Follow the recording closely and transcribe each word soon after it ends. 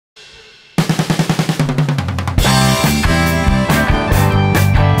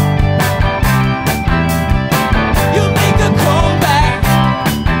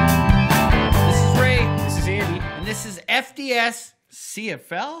FDS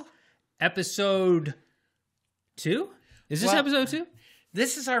CFL? Episode 2? Is this episode 2?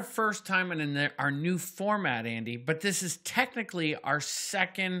 This is our first time in our new format, Andy, but this is technically our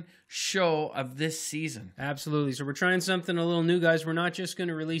second show of this season. Absolutely. So we're trying something a little new, guys. We're not just going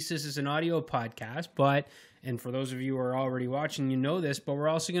to release this as an audio podcast, and for those of you who are already watching, you know this, but we're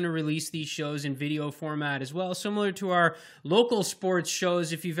also going to release these shows in video format as well, similar to our local sports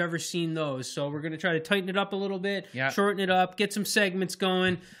shows, if you've ever seen those. So we're going to try to tighten it up a little bit, shorten it up, get some segments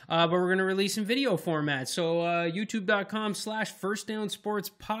going, but we're going to release in video format. So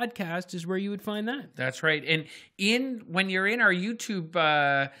youtube.com/firstdownsportspodcast is where you would find that. That's right. And when you're in our YouTube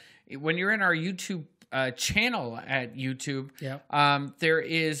channel at YouTube, there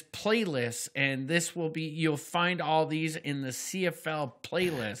is playlists, and you'll find all these in the CFL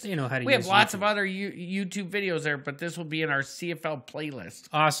playlist. You know how to We use have lots YouTube. of other YouTube videos there, but this will be in our CFL playlist.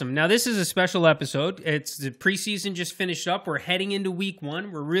 Awesome. Now, this is a special episode. It's the preseason just finished up. We're heading into week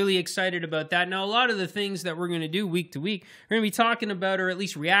 1. We're really excited about that. Now, a lot of the things that we're going to do week to week, we're going to be talking about or at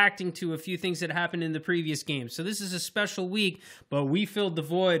least reacting to a few things that happened in the previous game. So this is a special week, but we filled the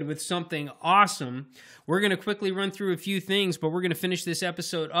void with something awesome. We're going to quickly run through a few things, but we're going to finish this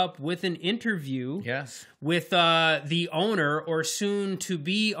episode up with an interview with the owner or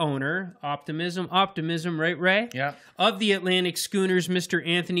soon-to-be owner, optimism, right, Ray? Yeah. Of the Atlantic Schooners, Mr.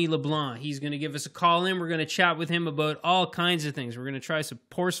 Anthony Leblanc. He's going to give us a call in. We're going to chat with him about all kinds of things. We're going to try to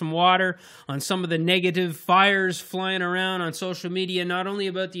pour some water on some of the negative fires flying around on social media, not only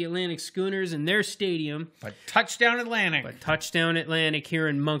about the Atlantic Schooners and their stadium, But Touchdown Atlantic. here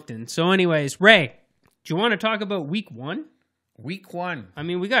in Moncton. So anyways, Ray, do you want to talk about week 1? Week 1. I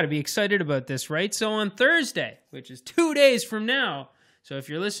mean, we got to be excited about this, right? So on Thursday, which is 2 days from now, so if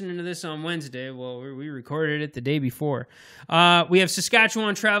you're listening to this on Wednesday, well, we recorded it the day before. We have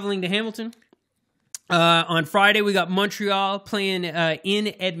Saskatchewan traveling to Hamilton. On Friday, we got Montreal playing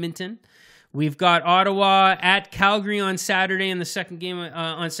in Edmonton. We've got Ottawa at Calgary on Saturday, and the second game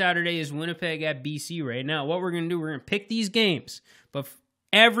on Saturday is Winnipeg at BC right now. What we're going to do, we're going to pick these games, but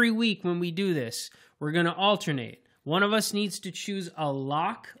every week when we do this, we're going to alternate. One of us needs to choose a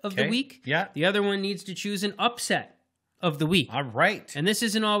lock of the week. Yeah. The other one needs to choose an upset of the week. All right. And this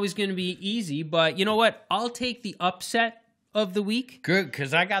isn't always going to be easy, but you know what? I'll take the upset of the week. Good,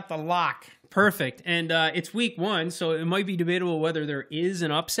 because I got the lock. Perfect. And it's week 1, so it might be debatable whether there is an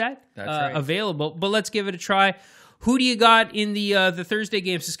upset available, but let's give it a try. Who do you got in the Thursday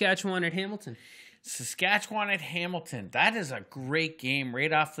game, Saskatchewan at Hamilton? Saskatchewan at Hamilton. That is a great game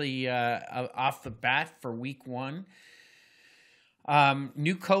right off the bat for week 1.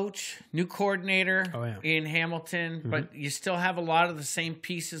 New coach, new coordinator in Hamilton, but you still have a lot of the same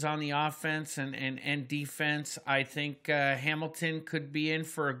pieces on the offense and defense. I think Hamilton could be in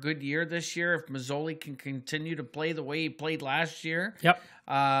for a good year this year if Mazzoli can continue to play the way he played last year. Yep.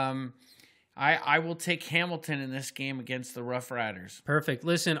 I will take Hamilton in this game against the Rough Riders. Perfect.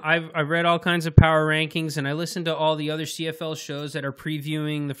 Listen, I've read all kinds of power rankings, and I listened to all the other CFL shows that are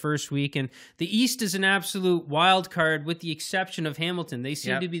previewing the first week, and the East is an absolute wild card with the exception of Hamilton. They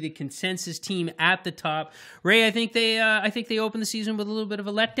seem to be the consensus team at the top. Ray, I think they open the season with a little bit of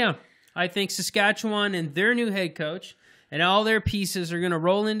a letdown. I think Saskatchewan and their new head coach and all their pieces are going to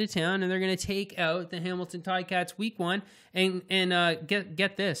roll into town, and they're going to take out the Hamilton Ticats week 1, and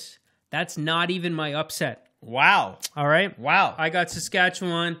get this. That's not even my upset. Wow. All right? Wow. I got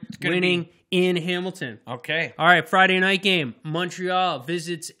Saskatchewan winning in Hamilton. Okay. All right, Friday night game. Montreal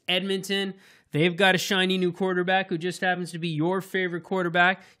visits Edmonton. They've got a shiny new quarterback who just happens to be your favorite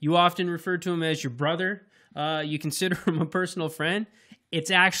quarterback. You often refer to him as your brother. You consider him a personal friend.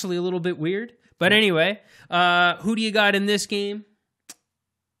 It's actually a little bit weird. But anyway, who do you got in this game?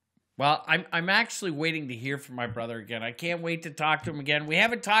 Well, I'm actually waiting to hear from my brother again. I can't wait to talk to him again. We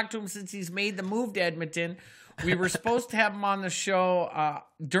haven't talked to him since he's made the move to Edmonton. We were supposed to have him on the show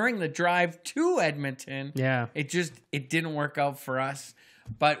during the drive to Edmonton. Yeah. It didn't work out for us.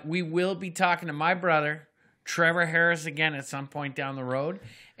 But we will be talking to my brother, Trevor Harris, again at some point down the road.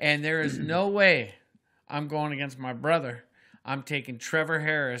 And there is no way I'm going against my brother. I'm taking Trevor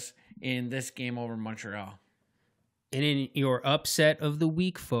Harris in this game over Montreal. And in your upset of the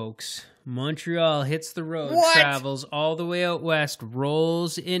week, folks, Montreal hits the road, travels all the way out west,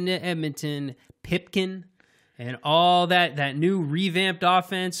 rolls into Edmonton, Pipkin, and all that new revamped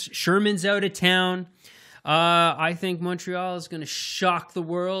offense. Sherman's out of town. I think Montreal is going to shock the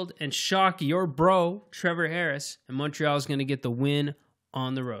world and shock your bro, Trevor Harris, and Montreal is going to get the win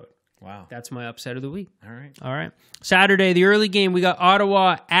on the road. Wow. That's my upset of the week. All right. Saturday, the early game, we got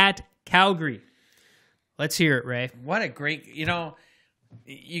Ottawa at Calgary. Let's hear it, Ray. What a great, you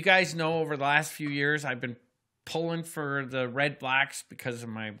guys know over the last few years, I've been pulling for the Red Blacks because of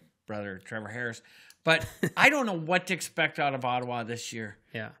my brother, Trevor Harris. But I don't know what to expect out of Ottawa this year.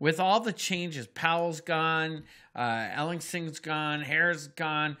 Yeah. With all the changes, Powell's gone, Ellingson's gone, Harris is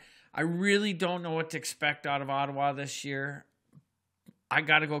gone. I really don't know what to expect out of Ottawa this year. I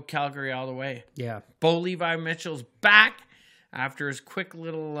got to go Calgary all the way. Yeah. Bo Levi Mitchell's back after his quick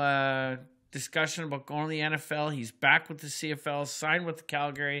little discussion about going to the NFL. He's back with the CFL, signed with the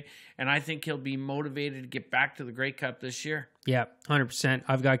Calgary, and I think he'll be motivated to get back to the Grey Cup this year. Yeah, 100%.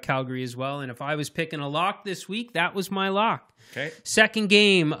 I've got Calgary as well, and if I was picking a lock this week, that was my lock. Okay. Second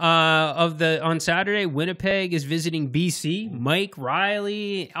game on Saturday, Winnipeg is visiting BC. Mike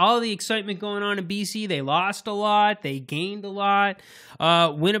Riley, all the excitement going on in BC. They lost a lot. They gained a lot.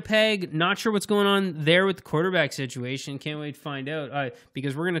 Winnipeg, not sure what's going on there with the quarterback situation. Can't wait to find out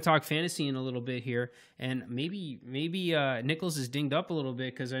because we're going to talk fantasy in a little bit here. And maybe Nichols is dinged up a little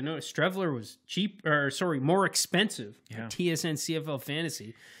bit because I know Strevler was more expensive. Yeah. TSN CFL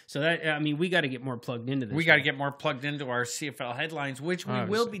Fantasy. So that, we got to get more plugged into this. We got to get more plugged into our CFL headlines, which we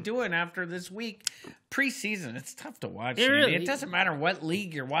will be doing after this week. Preseason, it's tough to watch. It doesn't matter what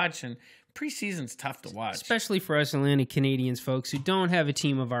league you're watching. Preseason's tough to watch, especially for us Atlantic Canadians folks who don't have a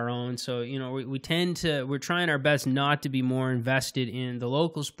team of our own. So we're trying our best not to be more invested in the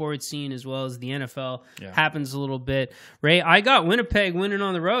local sports scene as well as the NFL. Yeah. Happens a little bit. Ray, I got Winnipeg winning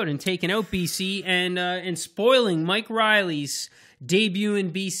on the road and taking out BC and spoiling Mike Riley's debut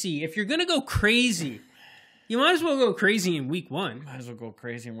in BC. If you're gonna go crazy, you might as well go crazy in week one. Might as well go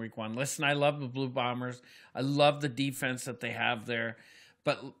crazy in week one. Listen, I love the Blue Bombers. I love the defense that they have there.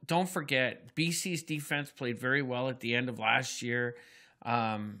 But don't forget, BC's defense played very well at the end of last year.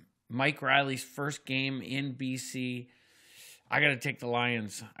 Mike Riley's first game in BC. I got to take the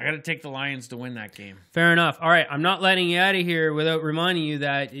Lions. I got to take the Lions to win that game. Fair enough. All right, I'm not letting you out of here without reminding you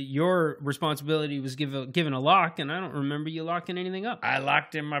that your responsibility was given a lock, and I don't remember you locking anything up. I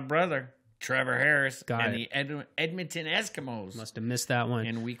locked in my brother, Trevor Harris, the Edmonton Eskimos. Must have missed that one.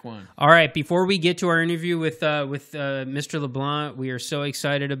 In week one. All right, before we get to our interview with Mr. Leblanc, we are so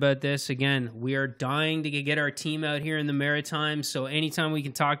excited about this. Again, we are dying to get our team out here in the Maritimes, so anytime we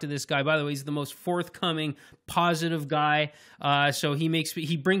can talk to this guy. By the way, he's the most forthcoming, positive guy, so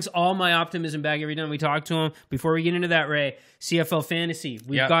he brings all my optimism back every time we talk to him. Before we get into that, Ray, CFL Fantasy.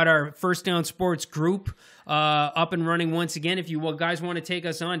 We've got our First Down Sports group up and running once again. If you guys want to take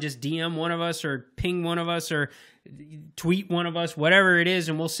us on, just DM one of us or ping one of us or tweet one of us, whatever it is,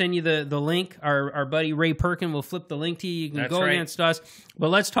 and we'll send you the link. Our buddy Ray Perkin will flip the link to you. You can go against us. But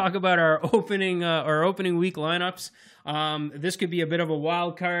let's talk about our opening week lineups. This could be a bit of a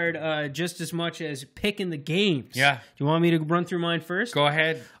wild card, just as much as picking the games. Yeah. Do you want me to run through mine first? Go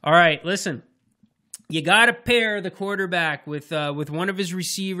ahead. All right. Listen. You got to pair the quarterback with one of his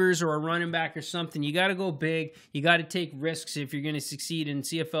receivers or a running back or something. You got to go big. You got to take risks if you're going to succeed in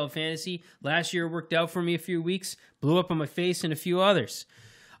CFL Fantasy. Last year worked out for me a few weeks, blew up on my face and a few others.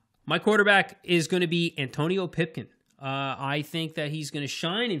 My quarterback is going to be Antonio Pipkin. I think that he's going to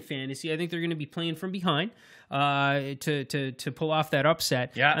shine in fantasy. I think they're going to be playing from behind to pull off that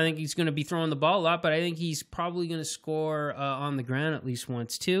upset. Yeah. I think he's going to be throwing the ball a lot, but I think he's probably going to score on the ground at least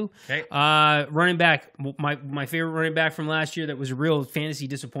once too. Okay. Running back, my favorite running back from last year that was a real fantasy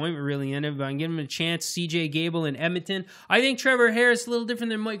disappointment really ended, but I'm giving him a chance. CJ Gable in Edmonton. I think Trevor Harris is a little different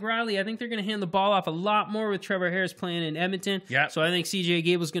than Mike Riley. I think they're going to hand the ball off a lot more with Trevor Harris playing in Edmonton. Yeah. So I think CJ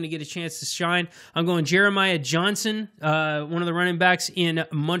Gable is going to get a chance to shine. I'm going Jeremiah Johnson, one of the running backs in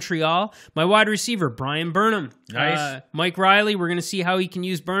Montreal. My wide receiver, Brian Burnham. Nice. Mike Riley, we're going to see how he can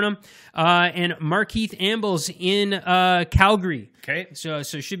use Burnham. And Markeith Ambles in Calgary. Okay. So it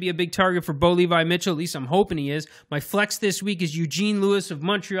should be a big target for Bo Levi Mitchell. At least I'm hoping he is. My flex this week is Eugene Lewis of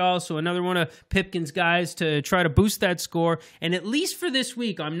Montreal. So another one of Pipkin's guys to try to boost that score. And at least for this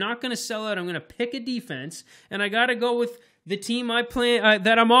week, I'm not going to sell out. I'm going to pick a defense. And I got to go with the team I play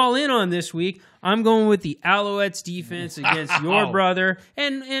that I'm all in on this week. I'm going with the Alouettes defense against your brother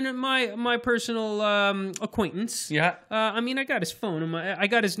and my personal acquaintance. Yeah. I got his phone. I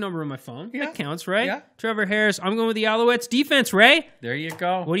got his number on my phone. Yeah. That counts, right? Yeah. Trevor Harris. I'm going with the Alouettes defense, Ray. There you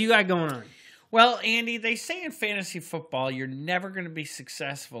go. What do you got going on? Well, Andy, they say in fantasy football, you're never going to be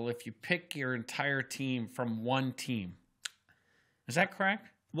successful if you pick your entire team from one team. Is that correct?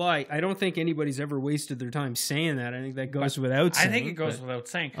 Well, I don't think anybody's ever wasted their time saying that. I think that goes without saying. I think it goes without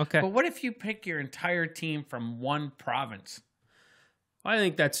saying. Okay. But what if you pick your entire team from one province? I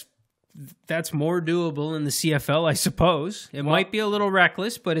think that's more doable in the CFL, I suppose. It might be a little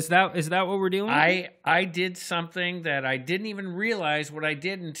reckless, but is that what we're doing? I did something that I didn't even realize what I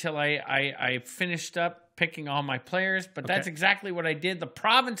did until I finished up up picking all my players, but that's exactly what I did. The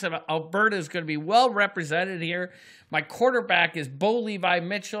province of Alberta is going to be well represented here. My quarterback is Bo Levi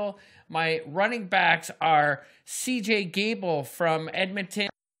Mitchell. My running backs are CJ Gable from Edmonton,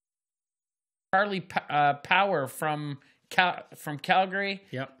 Charlie Power from Calgary.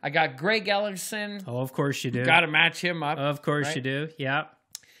 Yep. I got Greg Ellison. Oh, of course you do. Got to match him up. Of course you do. Yeah.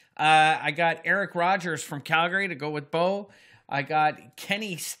 I got Eric Rogers from Calgary to go with Bo. I got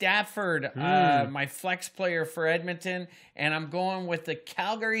Kenny Stafford, my flex player for Edmonton, and I'm going with the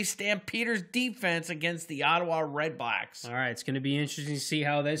Calgary Stampeders defense against the Ottawa Redblacks. All right, it's going to be interesting to see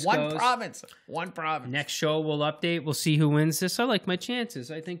how this One goes. One province. Next show we'll update. We'll see who wins this. I like my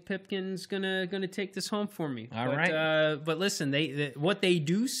chances. I think Pipkin's gonna take this home for me. All right. But listen, what they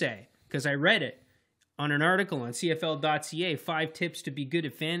do say, because I read it on an article on CFL.ca, 5 tips to be good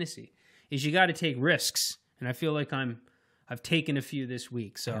at fantasy, is you got to take risks, and I feel like I've taken a few this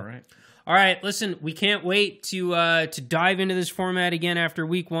week. So, all right. Listen, we can't wait to dive into this format again after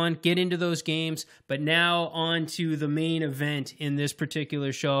week 1, get into those games. But now on to the main event in this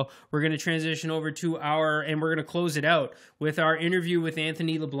particular show. We're going to transition over to and we're going to close it out with our interview with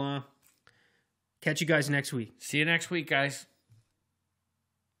Anthony Leblanc. Catch you guys next week. See you next week, guys.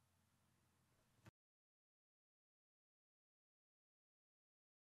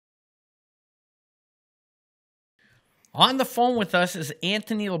 On the phone with us is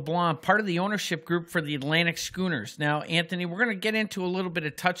Anthony Leblanc, part of the ownership group for the Atlantic Schooners. Now, Anthony, we're going to get into a little bit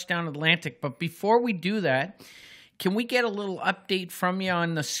of Touchdown Atlantic, but before we do that, can we get a little update from you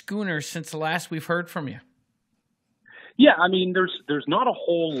on the Schooners since the last we've heard from you? Yeah, I mean, there's not a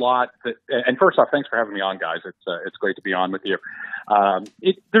whole lot that. And first off, thanks for having me on, guys. It's great to be on with you.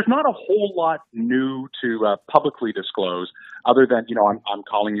 There's not a whole lot new to publicly disclose, other than I'm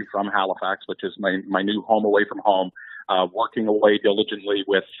calling you from Halifax, which is my new home away from home. Working away diligently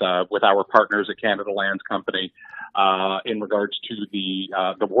with our partners at Canada Lands Company in regards to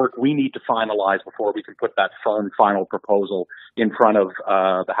the work we need to finalize before we can put that firm final proposal in front of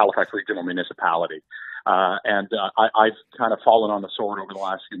the Halifax Regional Municipality. I've kind of fallen on the sword over the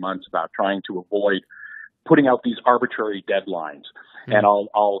last few months about trying to avoid putting out these arbitrary deadlines. Mm-hmm. And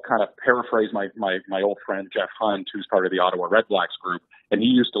I'll kind of paraphrase my old friend Jeff Hunt, who's part of the Ottawa Redblacks group, and he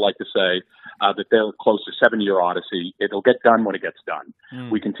used to like to say that they're close to 7-year odyssey. It'll get done when it gets done.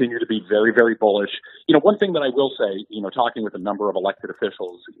 We continue to be very, very bullish. One thing that I will say, talking with a number of elected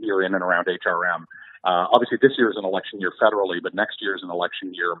officials here in and around HRM, obviously this year is an election year federally, but next year is an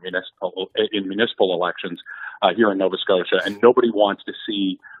election year in municipal elections here in Nova Scotia, and nobody wants to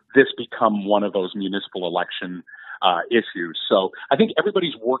see this become one of those municipal election issues. So I think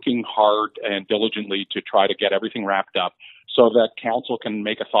everybody's working hard and diligently to try to get everything wrapped up so that council can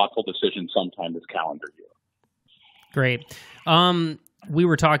make a thoughtful decision sometime this calendar year. Great. We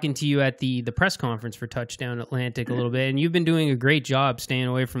were talking to you at the press conference for Touchdown Atlantic a little bit, and you've been doing a great job staying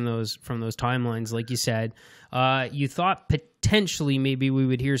away from those timelines, like you said. You thought potentially maybe we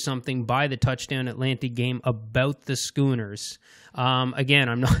would hear something by the Touchdown Atlantic game about the Schooners. Again,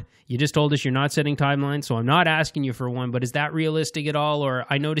 I'm not. You just told us you're not setting timelines, so I'm not asking you for one. But is that realistic at all? Or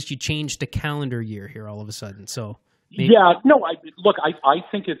I noticed you changed the calendar year here all of a sudden. So maybe. Yeah, no. I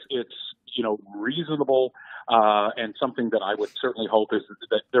think it's reasonable. And something that I would certainly hope is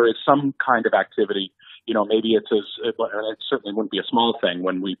that there is some kind of activity. Maybe it certainly wouldn't be a small thing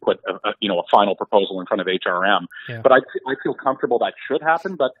when we put a final proposal in front of HRM. Yeah. But I feel comfortable that should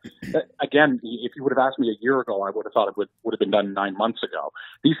happen. But again, if you would have asked me a year ago, I would have thought it would have been done 9 months ago.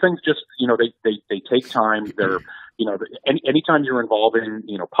 These things just they take time. They're anytime you're involving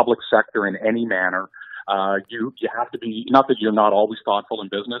public sector in any manner. You have to be, not that you're not always thoughtful in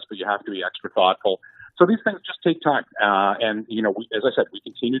business, but you have to be extra thoughtful. So these things just take time. As I said, we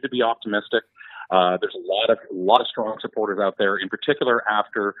continue to be optimistic. There's a lot of strong supporters out there, in particular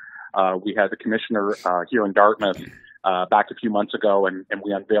after we had the commissioner here in Dartmouth back a few months ago, and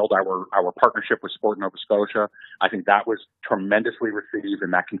we unveiled our partnership with Sport Nova Scotia. I think that was tremendously received,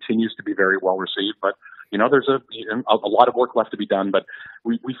 and that continues to be very well received. But there's a lot of work left to be done, but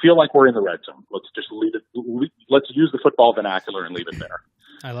we feel like we're in the red zone. Let's just leave it. Let's use the football vernacular and leave it there.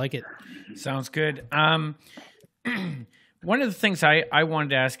 I like it. Sounds good. One of the things I wanted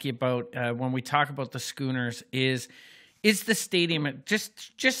to ask you about when we talk about the Schooners is the stadium,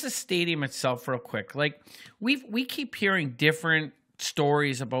 just the stadium itself real quick. Like we keep hearing different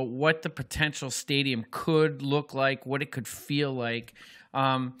stories about what the potential stadium could look like, what it could feel like.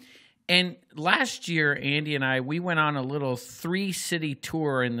 And last year, Andy and we went on a little 3-city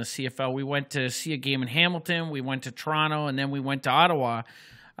tour in the CFL. We went to see a game in Hamilton, we went to Toronto, and then we went to Ottawa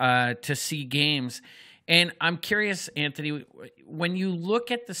to see games. And I'm curious, Anthony, when you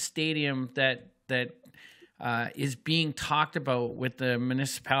look at the stadium that is being talked about with the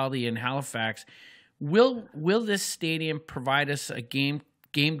municipality in Halifax. Will this stadium provide us a game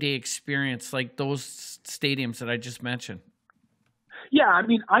day experience like those stadiums that I just mentioned? Yeah, I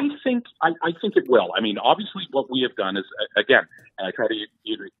mean, I think it will. I mean, obviously, what we have done is, again, and I try to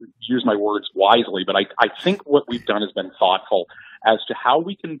use my words wisely, but I think what we've done has been thoughtful as to how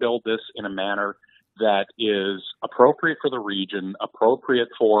we can build this in a manner that is appropriate for the region, appropriate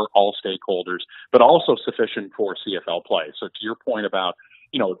for all stakeholders, but also sufficient for CFL play. So to your point about,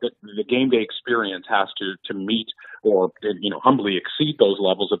 the game day experience has to meet or, humbly exceed those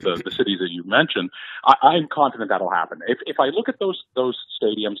levels of the cities that you mentioned, I'm confident that'll happen. If I look at those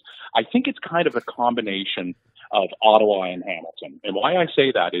stadiums, I think it's kind of a combination of Ottawa and Hamilton. And why I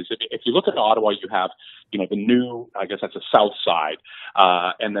say that is if you look at Ottawa, you have, the new, I guess that's the south side,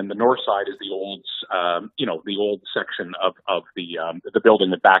 and then the north side is the old, the old section of the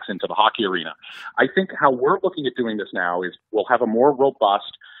building that backs into the hockey arena. I think how we're looking at doing this now is we'll have a more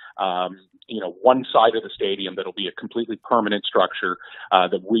robust, one side of the stadium that'll be a completely permanent structure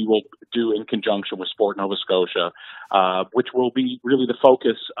that we will do in conjunction with Sport Nova Scotia, which will be really the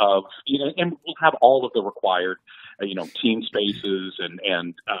focus of, and we'll have all of the required, team spaces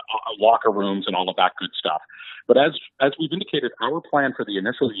and locker rooms and all of that good stuff. But as we've indicated, our plan for the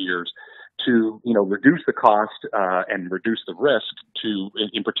initial years to, reduce the cost and reduce the risk to,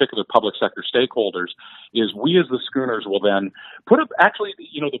 in particular, public sector stakeholders, is we as the Schooners will then put up, actually,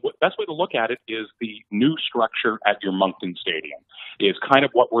 the best way to look at it is the new structure at your Moncton Stadium is kind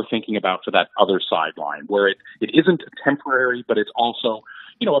of what we're thinking about for that other sideline, where it isn't temporary, but it's also,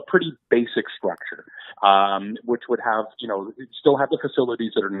 a pretty basic structure, which would have, still have the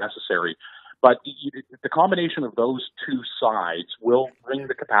facilities that are necessary. But the combination of those two sides will bring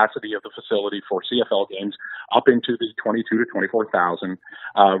the capacity of the facility for CFL games up into the 22 to 24,000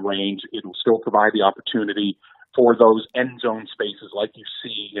 range. It will still provide the opportunity for those end zone spaces like you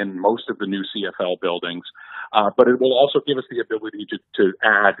see in most of the new CFL buildings. But it will also give us the ability to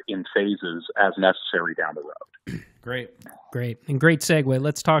add in phases as necessary down the road. Great. And great segue.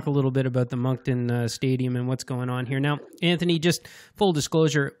 Let's talk a little bit about the Moncton Stadium and what's going on here. Now, Anthony, just full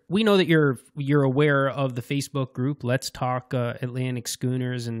disclosure, we know that you're aware of the Facebook group, Let's Talk Atlantic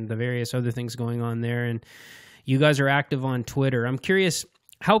Schooners, and the various other things going on there. And you guys are active on Twitter. I'm curious,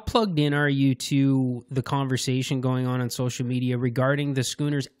 how plugged in are you to the conversation going on social media regarding the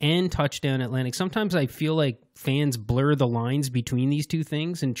Schooners and Touchdown Atlantic? Sometimes I feel like fans blur the lines between these two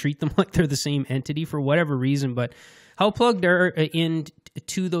things and treat them like they're the same entity for whatever reason. But how plugged are in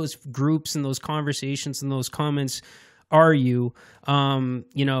to those groups and those conversations and those comments are you? And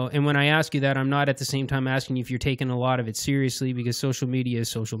when I ask you that, I'm not at the same time asking you if you're taking a lot of it seriously, because social media is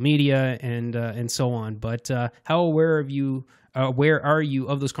social media and so on. But how aware are you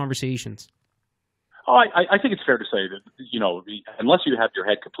of those conversations? Oh, I think it's fair to say that, unless you have your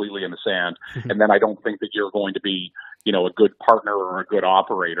head completely in the sand, and then I don't think that you're going to be, a good partner or a good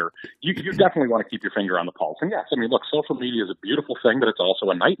operator, you definitely want to keep your finger on the pulse. And yes, I mean, look, social media is a beautiful thing, but it's also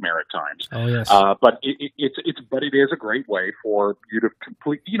a nightmare at times. Oh, yes. But it is a great way for you to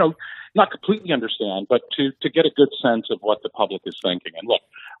not completely understand, but to get a good sense of what the public is thinking. And look,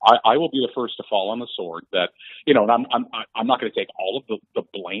 I will be the first to fall on the sword that, and I'm not going to take all of the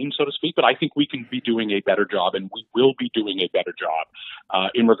blame, so to speak, but I think we can be doing a better job, and we will be doing a better job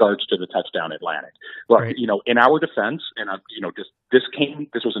in regards to the Touchdown Atlantic. Look, right. In our defense, and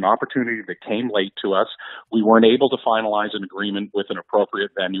this was an opportunity that came late to us. We weren't able to finalize an agreement with an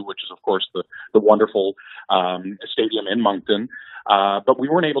appropriate venue, which is of course the wonderful stadium in Moncton. But we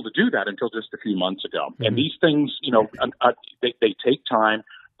weren't able to do that until just a few months ago. Mm-hmm. And these things, they take time.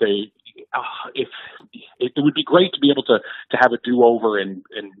 It would be great to be able to have a do-over, and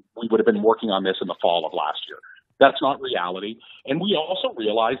we would have been working on this in the fall of last year. That's not reality. And we also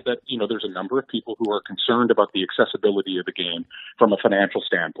realize that, there's a number of people who are concerned about the accessibility of the game from a financial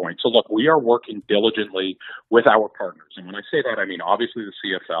standpoint. So look, we are working diligently with our partners. And when I say that, I mean, obviously the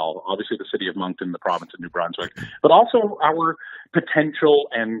CFL, obviously the City of Moncton, the Province of New Brunswick, but also our potential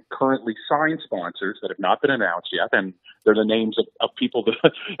and currently signed sponsors that have not been announced yet. And they're the names of people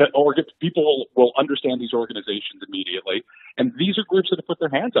that people will understand these organizations immediately. And these are groups that have put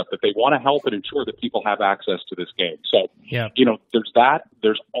their hands up, that they want to help and ensure that people have access to this game. So, yeah. There's that.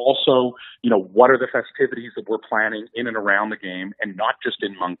 There's also, what are the festivities that we're planning in and around the game, and not just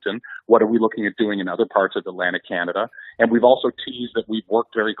in Moncton? What are we looking at doing in other parts of Atlantic Canada? And we've also teased that we've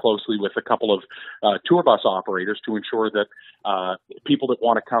worked very closely with a couple of tour bus operators to ensure that people that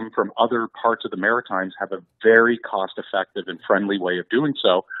want to come from other parts of the Maritimes have a very cost-effective and friendly way of doing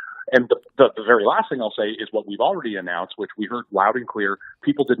so. And the very last thing I'll say is what we've already announced, which we heard loud and clear.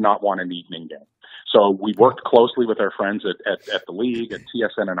 People did not want an evening game. So we worked closely with our friends at the league, at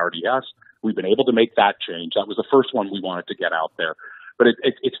TSN and RDS. We've been able to make that change. That was the first one we wanted to get out there. But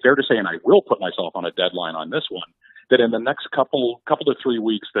it's fair to say, and I will put myself on a deadline on this one, that in the next couple to 3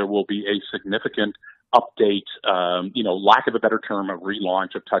 weeks, there will be a significant update, lack of a better term, a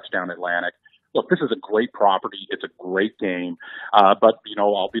relaunch of Touchdown Atlantic. Look, this is a great property. It's a great game. But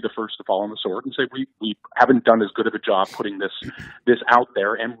I'll be the first to fall on the sword and say we haven't done as good of a job putting this out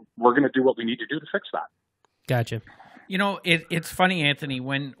there, and we're going to do what we need to do to fix that. Gotcha. It's funny, Anthony,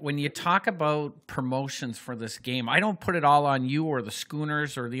 when you talk about promotions for this game, I don't put it all on you or the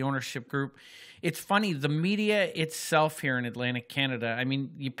Schooners or the ownership group. It's funny, the media itself here in Atlantic Canada. I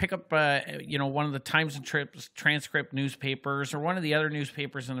mean, you pick up, one of the Times and Transcript newspapers or one of the other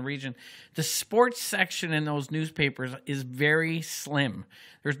newspapers in the region. The sports section in those newspapers is very slim.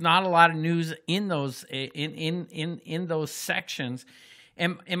 There's not a lot of news in those in those sections.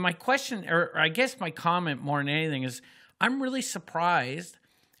 And my question, or I guess my comment more than anything, is I'm really surprised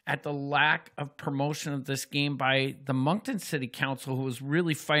at the lack of promotion of this game by the Moncton City Council, who was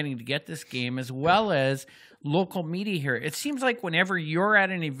really fighting to get this game, as well as local media here. It seems like whenever you're at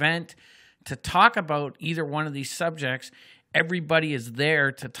an event to talk about either one of these subjects, everybody is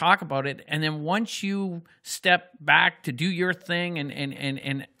there to talk about it. And then once you step back to do your thing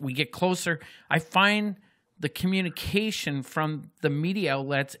and we get closer, I find the communication from the media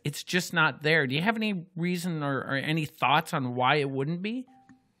outlets, it's just not there. Do you have any reason or any thoughts on why it wouldn't be?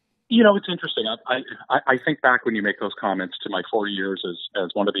 It's interesting. I think back when you make those comments to my 4 years as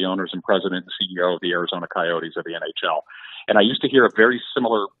one of the owners and president and CEO of the Arizona Coyotes of the NHL. And I used to hear a very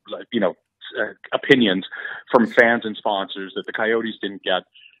similar, opinions from fans and sponsors that the Coyotes didn't get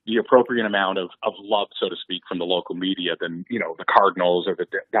the appropriate amount of love, so to speak, from the local media than, the Cardinals or the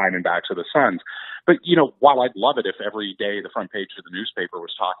Diamondbacks or the Suns. But, while I'd love it if every day the front page of the newspaper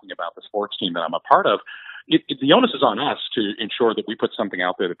was talking about the sports team that I'm a part of, the onus is on us to ensure that we put something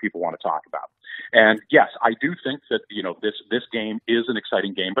out there that people want to talk about. And yes, I do think that, this game is an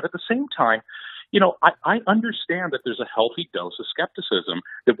exciting game, but at the same time, I understand that there's a healthy dose of skepticism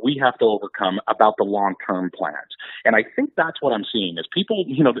that we have to overcome about the long-term plans. And I think that's what I'm seeing is people,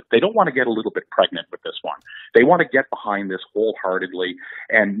 they don't want to get a little bit pregnant with this one. They want to get behind this wholeheartedly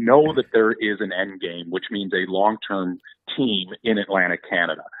and know that there is an end game, which means a long-term team in Atlantic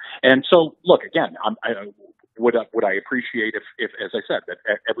Canada. And so, look, again, would I appreciate if, as I said, that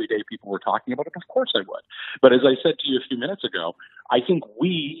every day people were talking about it? Of course I would. But as I said to you a few minutes ago, I think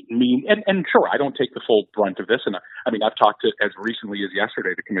and sure, I don't take the full brunt of this. And I've talked to, as recently as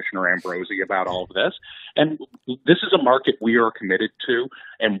yesterday, to Commissioner Ambrosi about all of this. And this is a market we are committed to.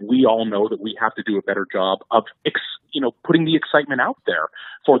 And we all know that we have to do a better job of, putting the excitement out there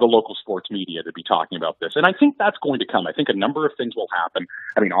for the local sports media to be talking about this. And I think that's going to come. I think a number of things will happen.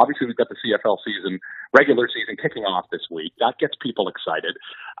 Obviously we've got the CFL regular season kicking off this week. That gets people excited.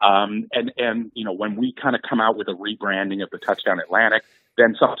 When we kind of come out with a rebranding of the Touchdown Atlantic,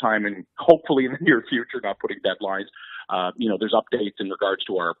 then sometime hopefully in the near future, not putting deadlines, there's updates in regards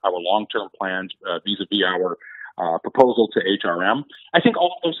to our long-term plans vis-a-vis our proposal to HRM. I think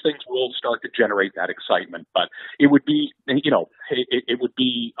all of those things will start to generate that excitement, but it would be, it would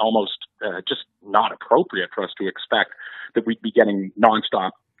be almost just not appropriate for us to expect that we'd be getting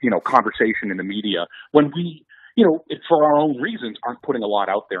nonstop, conversation in the media when we, for our own reasons, aren't putting a lot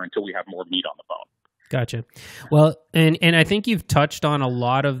out there until we have more meat on the bone. Gotcha. Well, and I think you've touched on a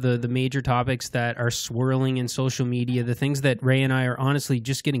lot of the major topics that are swirling in social media, the things that Ray and I are honestly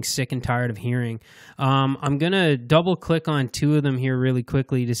just getting sick and tired of hearing. I'm going to double click on two of them here really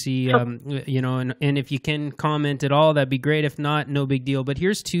quickly to see, and if you can comment at all, that'd be great. If not, no big deal. But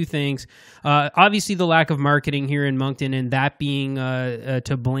here's two things. Obviously, the lack of marketing here in Moncton, and that being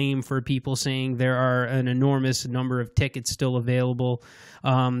to blame for people saying there are an enormous number of tickets still available.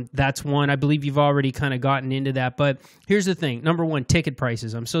 That's one. I believe you've already kind of gotten into that, but here's the thing. Number one, ticket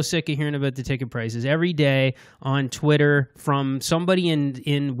prices. I'm so sick of hearing about the ticket prices every day on Twitter from somebody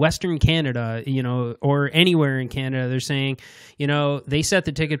in Western Canada, or anywhere in Canada. They're saying, they set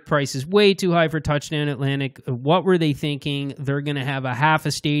the ticket prices way too high for Touchdown Atlantic. What were they thinking? They're going to have a half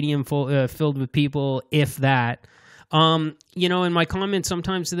a stadium filled with people, if that. And my comment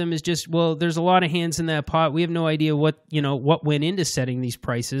sometimes to them is just, well, there's a lot of hands in that pot. We have no idea what went into setting these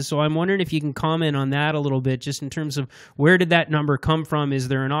prices. So I'm wondering if you can comment on that a little bit, just in terms of where did that number come from? Is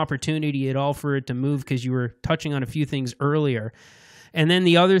there an opportunity at all for it to move? Because you were touching on a few things earlier. And then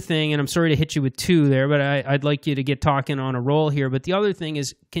the other thing, and I'm sorry to hit you with two there, but I'd like you to get talking on a roll here. But the other thing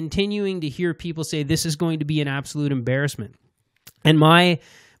is continuing to hear people say this is going to be an absolute embarrassment. And my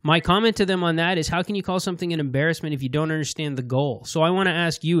My comment to them on that is, how can you call something an embarrassment if you don't understand the goal? So I want to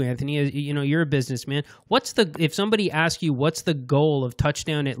ask you, Anthony, you know, you're a businessman. If somebody asks you what's the goal of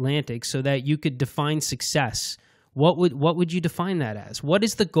Touchdown Atlantic so that you could define success, what would you define that as? What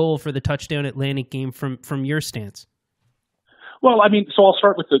is the goal for the Touchdown Atlantic game from your stance? Well, I mean, so I'll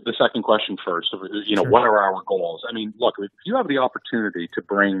start with the second question first. You know, Sure. What are our goals? I mean, look, if you have the opportunity to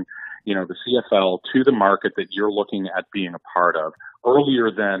bring, you know, the CFL to the market that you're looking at being a part of earlier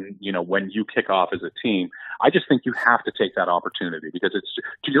than, you know, when you kick off as a team, I just think you have to take that opportunity because it's,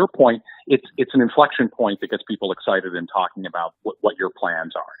 to your point, it's an inflection point that gets people excited in talking about what your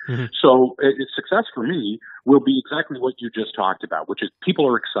plans are. Mm-hmm. So success for me will be exactly what you just talked about, which is people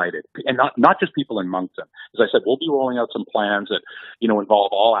are excited, and not just people in Moncton. As I said, we'll be rolling out some plans that, you know, involve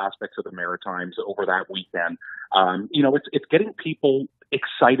all aspects of the Maritimes over that weekend. You know, it's getting people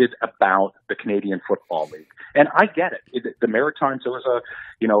excited about the Canadian Football League. And I get it. The Maritimes,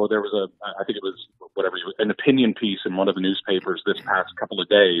 I think it was an opinion piece in one of the newspapers this past couple of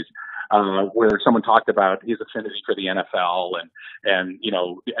days, where someone talked about his affinity for the NFL and, you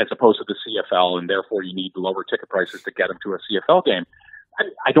know, as opposed to the CFL, and therefore you need lower ticket prices to get him to a CFL game.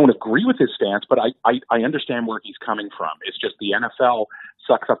 I don't agree with his stance, but I understand where he's coming from. It's just the NFL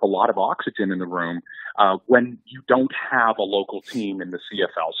sucks up a lot of oxygen in the room when you don't have a local team in the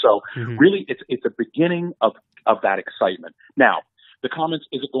CFL. So really, it's a beginning of that excitement. Now, the comments,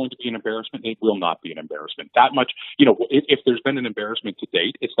 is it going to be an embarrassment? It will not be an embarrassment. That much, you know, if there's been an embarrassment to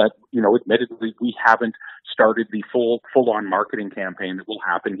date, it's that, you know, admittedly, we haven't started the full-on marketing campaign that will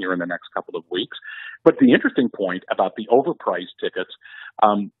happen here in the next couple of weeks. But the interesting point about the overpriced tickets,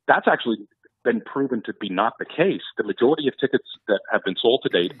 that's actually been proven to be not the case. The majority of tickets that have been sold to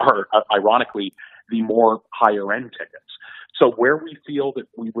date are, ironically, the more higher-end tickets. So where we feel that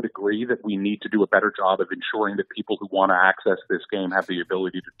we would agree that we need to do a better job of ensuring that people who want to access this game have the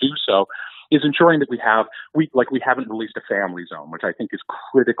ability to do so is ensuring that we haven't released a family zone, which I think is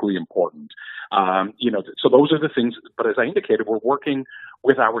critically important. You know, so those are the things. But as I indicated, we're working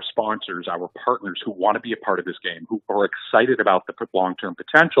with our sponsors, our partners who want to be a part of this game, who are excited about the long-term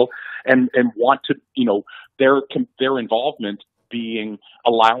potential and want to, you know, their involvement being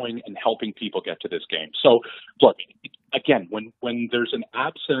allowing and helping people get to this game. So look, again, when there's an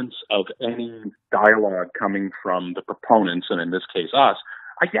absence of any dialogue coming from the proponents, and in this case us,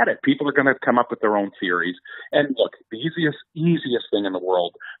 I get it. People are going to come up with their own theories. And look, the easiest thing in the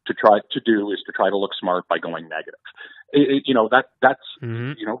world to try to do is to try to look smart by going negative. That's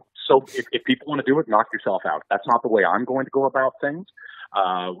you know, so if people want to do it, knock yourself out. That's not the way I'm going to go about things.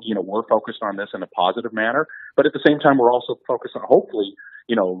 You know, we're focused on this in a positive manner, but at the same time, we're also focused on, hopefully,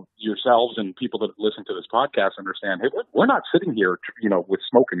 you know, yourselves and people that listen to this podcast understand, hey, we're not sitting here, you know, with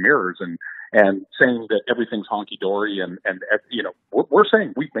smoke and mirrors and saying that everything's honky-dory and you know, we're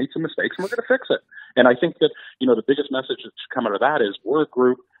saying we've made some mistakes and we're going to fix it. And I think that, you know, the biggest message that's come out of that is we're a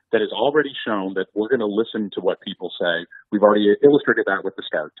group that has already shown that we're going to listen to what people say. We've already illustrated that with the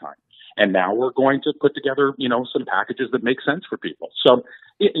start time. And now we're going to put together, you know, some packages that make sense for people. So,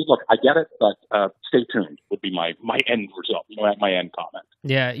 look, I get it, but stay tuned would be my end result, my end comment.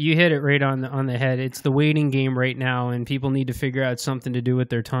 Yeah, you hit it right on the head. It's the waiting game right now, and people need to figure out something to do with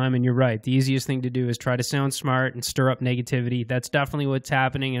their time. And you're right. The easiest thing to do is try to sound smart and stir up negativity. That's definitely what's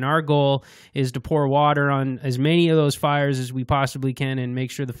happening. And our goal is to pour water on as many of those fires as we possibly can and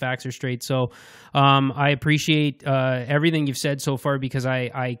make sure the facts are straight. So I appreciate everything you've said so far, because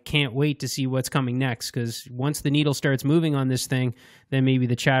I can't wait to see what's coming next, because once the needle starts moving on this thing, then maybe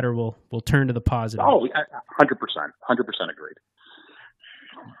the chatter will turn to the positive. Oh, 100% agreed.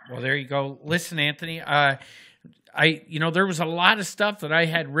 Well, there you go. Listen, Anthony, there was a lot of stuff that I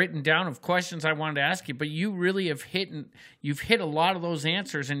had written down of questions I wanted to ask you, but you really you've hit a lot of those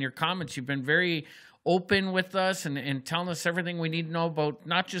answers in your comments. You've been very open with us and telling us everything we need to know about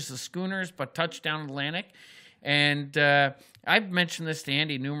not just the Schooners, but Touchdown Atlantic. And I've mentioned this to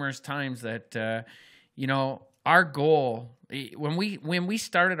Andy numerous times that, you know, our goal, when we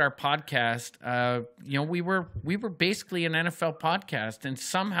started our podcast, you know, we were basically an NFL podcast, and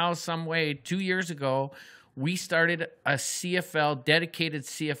somehow, some way, 2 years ago, we started a dedicated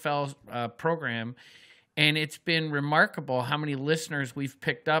CFL program, and it's been remarkable how many listeners we've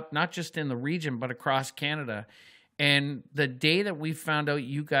picked up, not just in the region, but across Canada. And the day that we found out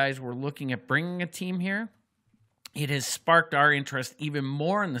you guys were looking at bringing a team here, it has sparked our interest even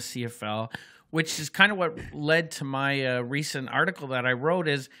more in the CFL, which is kind of what led to my recent article that I wrote.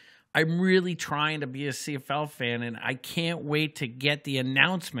 Is I'm really trying to be a CFL fan, and I can't wait to get the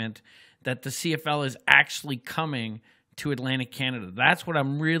announcement that the CFL is actually coming to Atlantic Canada. That's what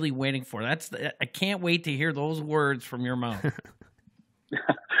I'm really waiting for. I can't wait to hear those words from your mouth.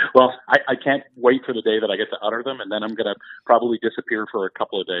 Well, I can't wait for the day that I get to utter them, and then I'm going to probably disappear for a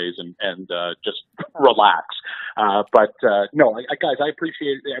couple of days and just relax. But no, guys, I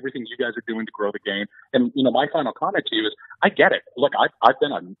appreciate everything you guys are doing to grow the game. And, my final comment to you is I get it. Look, I've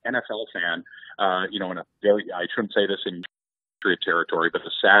been an NFL fan, in a very, I shouldn't say this in territory, but a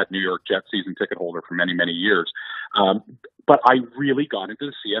sad New York Jets season ticket holder for many, many years. But I really got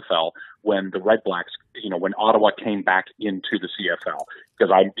into the CFL when the Red Blacks, when Ottawa came back into the CFL,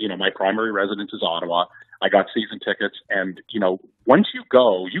 because my primary residence is Ottawa. I got season tickets, and once you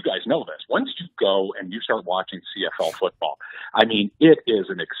go, you guys know this. Once you go and you start watching CFL football, I mean, it is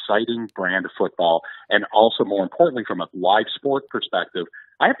an exciting brand of football, and also more importantly, from a live sport perspective,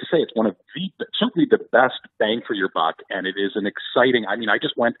 I have to say it's one of certainly the best bang for your buck, and it is an exciting. I mean, I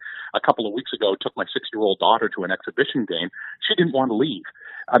just went a couple of weeks ago, took my 6-year-old daughter to an exhibition game. She didn't want to leave.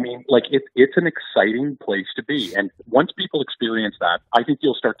 I mean, it's an exciting place to be, and once people experience that, I think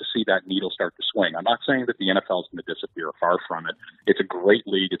you'll start to see that needle start to swing. I'm not saying that the NFL is going to disappear. Far from it. It's a great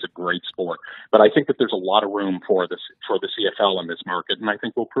league. It's a great sport, but I think that there's a lot of room for the CFL in this market, and I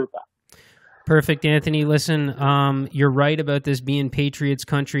think we'll prove that. Perfect, Anthony. Listen, you're right about this being Patriots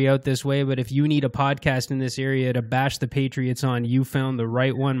country out this way, but if you need a podcast in this area to bash the Patriots on, you found the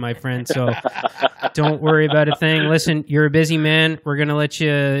right one, my friend. So don't worry about a thing. Listen, you're a busy man. We're going to let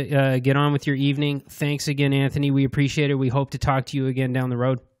you get on with your evening. Thanks again, Anthony. We appreciate it. We hope to talk to you again down the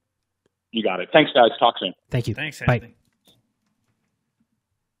road. You got it. Thanks, guys. Talk soon. Thank you. Thanks, Anthony. Bye.